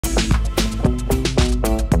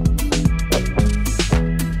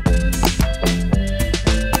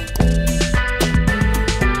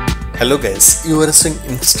Hello guys, you are watching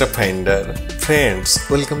InstaFinder. Friends,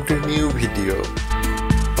 welcome to a new video.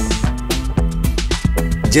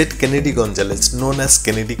 Jade Kennedy Gonzalez, known as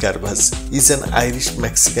Kennedy Curvy, is an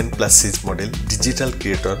Irish-Mexican plus-size model, digital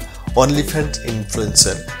creator, OnlyFans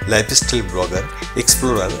influencer, lifestyle blogger,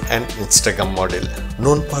 explorer, and Instagram model,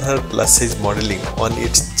 known for her plus-size modeling on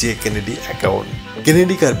its J Kennedy account.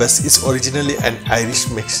 Kennedy Curvy is originally an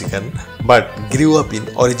Irish-Mexican but grew up in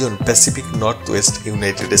Oregon, Pacific Northwest,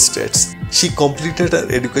 United States. She completed her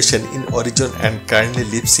education in Oregon and currently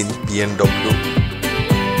lives in PNW.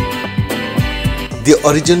 The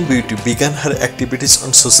Oregon Beauty began her activities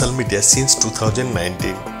on social media since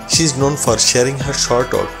 2019. She is known for sharing her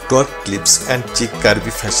short or twerk clips and chic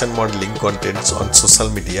curvy fashion modeling contents on social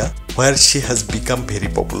media, where she has become very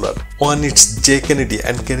popular. On its J Kennedy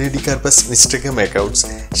and Kennedy Curvy Instagram accounts,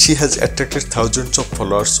 she has attracted thousands of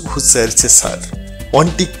followers who cherishes her. On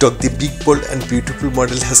TikTok, the big, bold and beautiful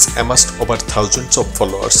model has amassed over thousands of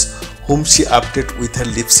followers, whom she updates with her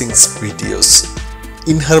lip sync videos.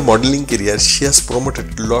 In her modeling career, she has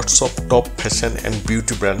promoted lots of top fashion and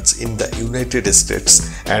beauty brands in the United States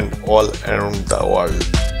and all around the world.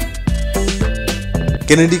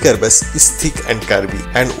 Kennedy Curvy is thick and curvy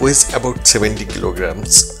and weighs about 70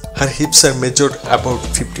 kilograms. Her hips are measured about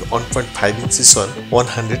 51.5 inches on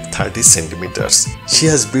 130 centimeters. She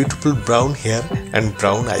has beautiful brown hair and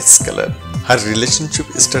brown eyes color. Her relationship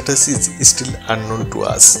status is still unknown to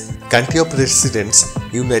us. Country of residence,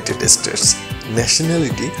 United States.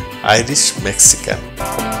 Nationality, Irish-Mexican.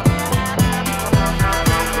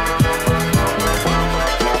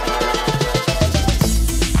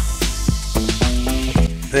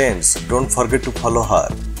 Friends, don't forget to follow her.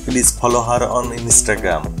 Please follow her on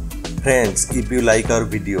Instagram. Friends, if you like our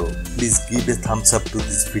video, please give a thumbs up to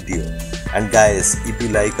this video. And guys, if you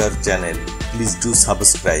like our channel, please do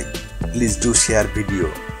subscribe. Please do share video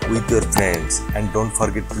with your friends and don't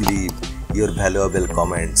forget to leave your valuable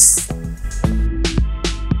comments.